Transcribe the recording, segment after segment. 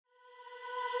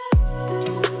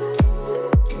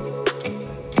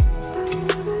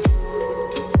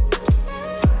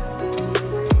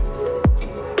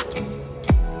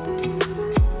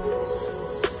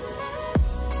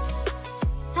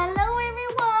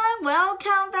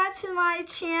welcome back to my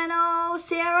channel.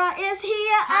 Sarah is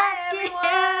here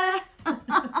Hi,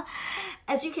 everyone.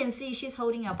 As you can see, she's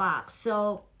holding a box.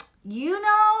 So you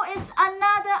know it's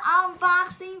another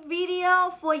unboxing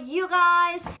video for you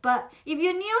guys. But if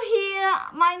you're new here,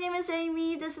 my name is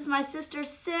Amy. This is my sister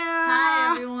Sarah.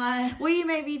 Hi everyone. We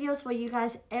make videos for you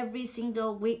guys every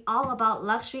single week, all about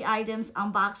luxury items,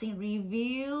 unboxing,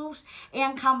 reviews,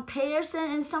 and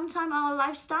comparison, and sometimes our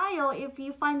lifestyle. If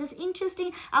you find this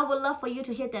interesting, I would love for you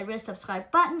to hit that red subscribe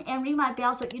button and ring my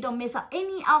bell so you don't miss out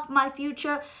any of my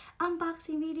future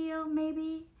unboxing video,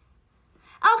 maybe.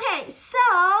 Okay, so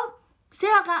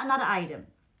Sarah got another item.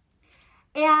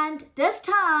 And this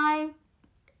time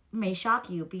may shock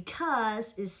you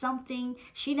because it's something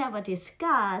she never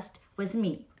discussed with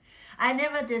me. I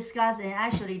never discussed, and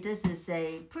actually this is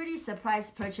a pretty surprise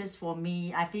purchase for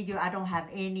me. I figure I don't have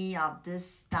any of this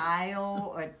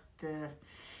style or the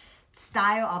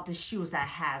style of the shoes I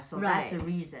have, so that's the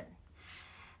reason.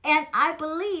 And I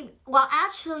believe, well,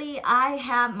 actually, I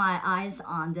have my eyes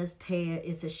on this pair.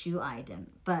 It's a shoe item,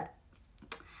 but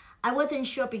I wasn't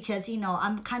sure because, you know,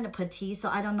 I'm kind of petite, so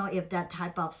I don't know if that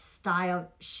type of style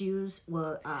shoes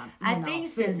will, I think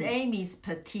since Amy's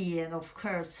petite and of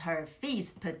course her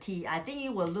feet's petite, I think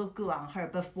it will look good on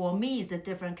her. But for me, it's a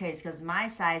different case because my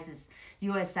size is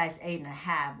US size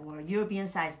 8.5 or European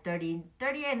size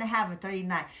 38.5 or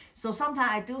 39. So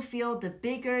sometimes I do feel the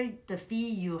bigger the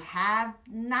feet you have,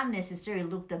 not necessarily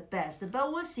look the best.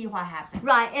 But we'll see what happens.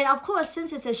 Right, and of course,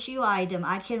 since it's a shoe item,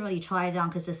 I can't really try it on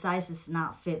because the size does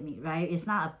not fit me. Right, it's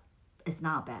not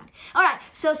bad. All right,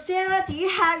 so Sarah, do you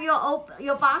have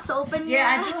your box open yet?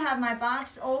 Yeah, I do have my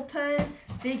box open.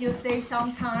 Think you'll save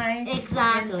some time.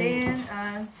 Exactly. And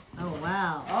then, oh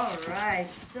wow. All right,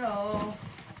 so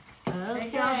okay.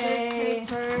 take out this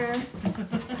paper.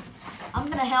 I'm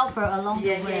gonna help her along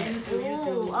the way. You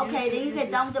do. Okay, then you can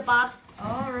dump the box.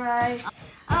 All right.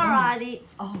 Alrighty.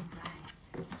 All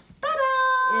right.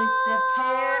 Ta-da! It's a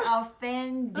pair of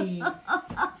Fendi.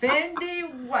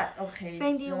 Fendi what? Okay.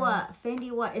 Fendi what?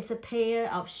 Fendi what? It's a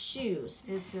pair of shoes.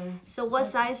 So what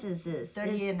size is this?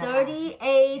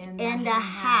 38 and a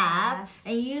half.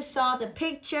 And you saw the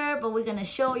picture, but we're gonna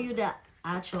show you the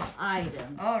actual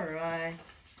item. All right.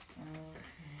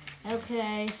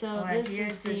 Okay, so this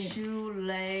is the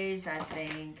shoelace, I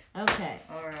think. Okay.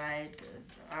 All right.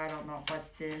 I don't know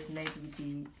what's this.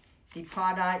 Maybe the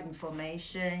product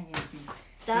information.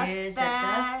 Here's the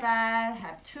dust bag.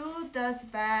 Have two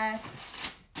dust bags.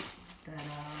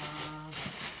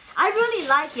 I really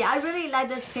like it. I really like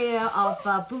this pair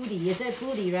of booty. Is it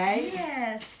booty, right?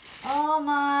 Yes. Oh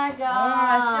my god. All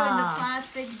right, still in the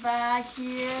plastic bag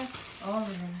here. All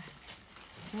right.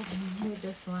 Let's take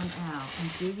this one out and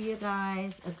give you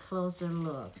guys a closer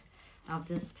look of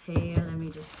this pair. Let me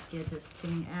just get this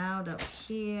thing out of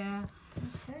here.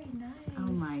 It's very nice. Oh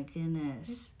my goodness.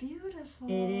 It's beautiful.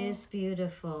 It is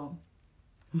beautiful.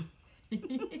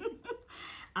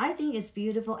 I think it's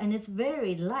beautiful and it's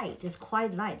very light. It's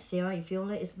quite light. Sarah, you feel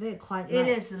it? It's quite light. It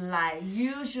is light.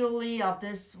 Usually of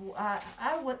this, I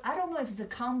don't know if it's a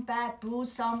combat boot.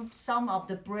 Some of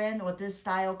the brand or this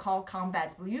style called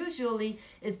combats, but usually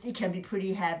it can be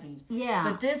pretty heavy. Yeah.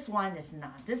 But this one is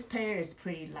not. This pair is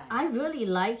pretty light. I really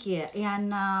like it,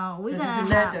 and we're gonna have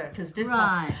leather because this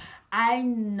right. I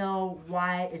know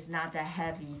why it's not that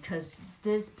heavy because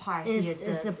this part is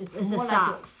a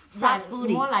socks. Socks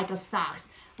booty. More like a socks.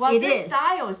 Well, this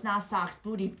style is not socks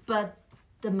booty, but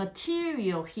the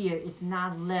material here is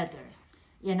not leather,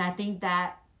 and I think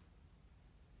that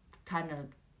kind of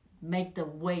make the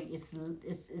weight is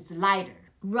lighter.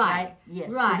 Right.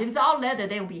 Yes. Right. If it's all leather,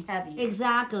 they will be heavy.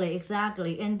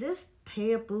 Exactly. And this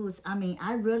pair of boots, I mean,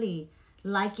 I really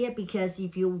like it because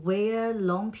if you wear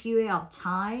long period of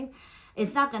time,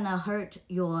 it's not gonna hurt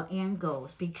your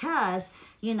ankles because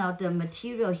you know the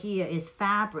material here is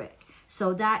fabric.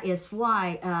 So that is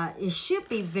why it should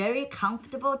be very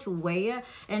comfortable to wear,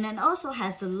 and then also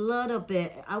has a little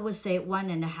bit, I would say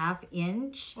 1.5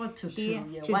 inch. Or to here,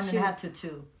 2, yeah, 1.5 to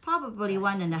 2. Probably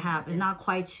 1.5. It's not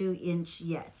quite 2 inch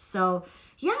yet. So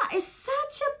yeah, it's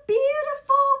such a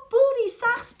beautiful booty,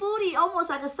 socks booty, almost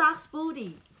like a socks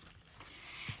booty.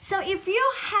 So if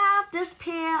you have this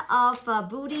pair of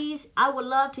booties, I would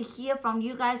love to hear from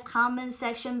you guys. Comment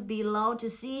section below to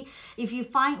see if you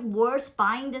find worth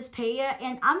buying this pair.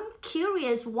 And I'm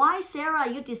curious why, Sarah,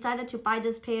 you decided to buy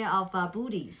this pair of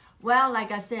booties. Well,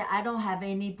 like I said, I don't have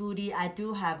any booty. I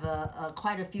do have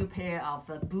quite a few pair of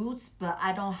boots, but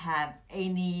I don't have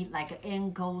any like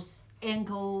ankles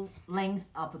ankle length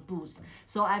of boots.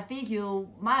 So I figure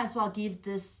might as well give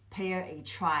this pair a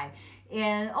try.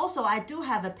 And also I do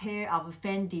have a pair of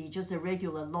Fendi, just a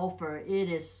regular loafer. It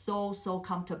is so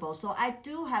comfortable. So I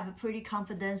do have a pretty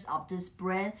confidence of this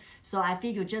brand. So I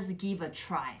figure just give a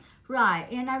try. Right,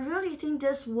 and I really think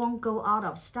this won't go out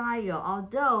of style,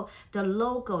 although the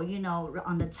logo, you know,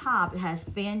 on the top, it has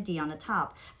Fendi on the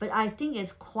top, but I think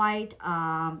it's quite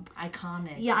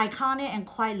iconic. Yeah, iconic and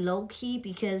quite low-key,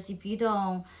 because if you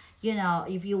don't, you know,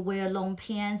 if you wear long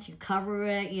pants, you cover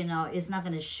it, you know, it's not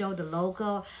going to show the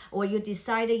logo. Or you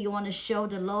decided you want to show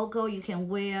the logo, you can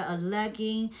wear a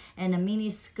legging and a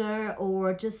mini skirt,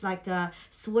 or just like a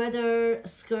sweater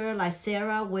skirt like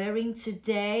Sarah wearing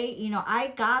today. You know, I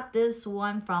got this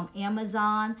one from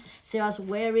Amazon. Sarah's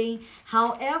wearing.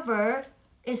 However,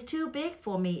 it's too big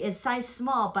for me. It's size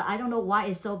small, but I don't know why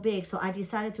it's so big. So I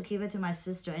decided to give it to my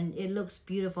sister, and it looks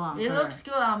beautiful on her. It looks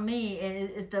good on me.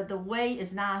 It's the weight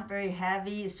is not very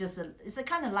heavy. It's just it's a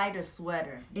kind of lighter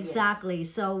sweater. Exactly. Yes.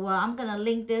 So I'm gonna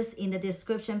link this in the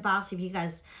description box if you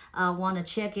guys want to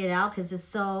check it out, because it's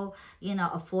so, you know,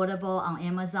 affordable on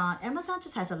Amazon. Amazon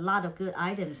just has a lot of good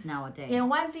items nowadays. And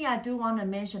one thing I do want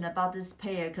to about this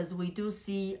pair, because we do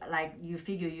see, like, you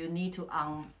figure you need to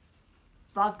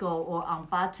buckle or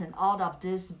unbutton all of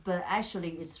this, but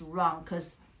actually it's wrong,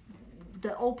 because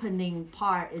the opening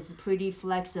part is pretty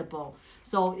flexible,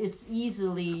 so it's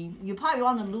easily, you probably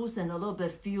want to loosen a little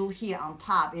bit few here on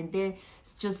top and then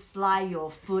just slide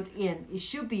your foot in. It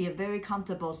should be very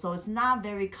comfortable, so it's not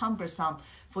very cumbersome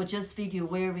for just figure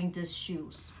wearing these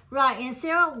shoes. Right. And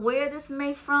Sarah, where this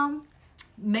made from?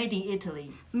 Made in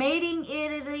Italy. Made in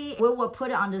Italy. We will put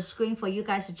it on the screen for you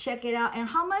guys to check it out. And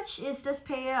how much is this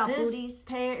pair of booties? This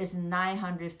pair is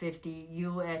 $950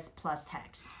 US plus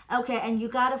tax. Okay, and you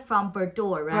got it from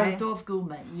Bergdorf, right? Bergdorf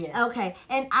Goodman, yes. Okay,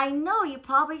 and I know you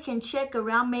probably can check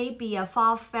around maybe a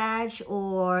Farfetch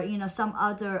or, you know, some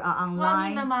other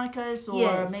online. Neiman Marcus or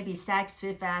yes. maybe Saks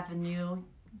Fifth Avenue.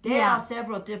 There are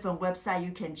several different websites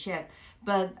you can check.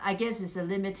 But I guess it's a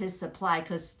limited supply,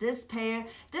 because this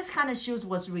kind of shoes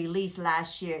was released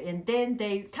last year, and then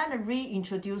they kind of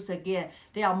reintroduced again.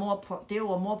 There were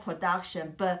more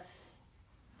production, but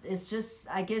it's just,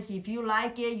 I guess if you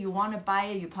like it, you want to buy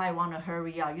it, you probably want to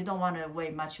hurry up. You don't want to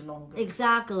wait much longer.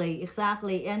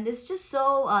 Exactly. And it's just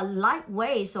so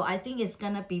lightweight, so I think it's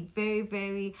gonna be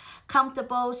very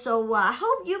comfortable. So I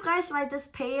hope you guys like this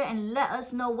pair, and let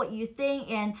us know what you think.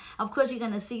 And of course, you're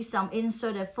gonna see some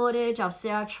inserted footage of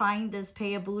Sarah trying this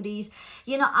pair of booties.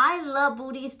 You know, I love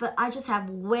booties, but I just have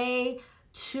way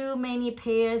too many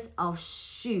pairs of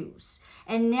shoes,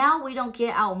 and now we don't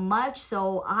get out much,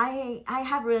 so I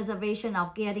have a reservation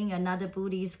of getting another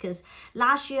booties, because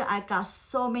last year I got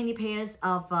so many pairs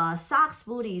of socks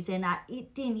booties, and I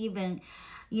didn't even,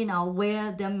 you know,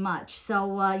 wear them much.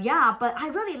 So yeah, but I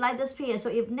really like this pair. So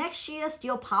if next year is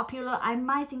still popular, I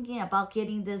might thinking about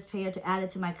getting this pair to add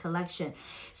it to my collection.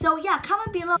 So yeah,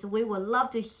 comment below. We would love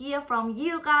to hear from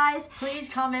you guys. Please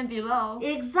comment below.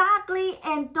 Exactly.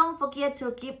 And don't forget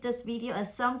to give this video a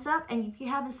thumbs up. And if you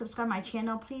haven't subscribed my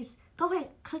channel, please go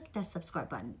ahead, click that subscribe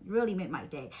button. It really made my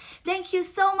day. Thank you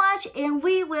so much, and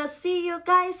we will see you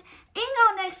guys in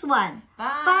our next one.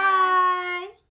 Bye. Bye.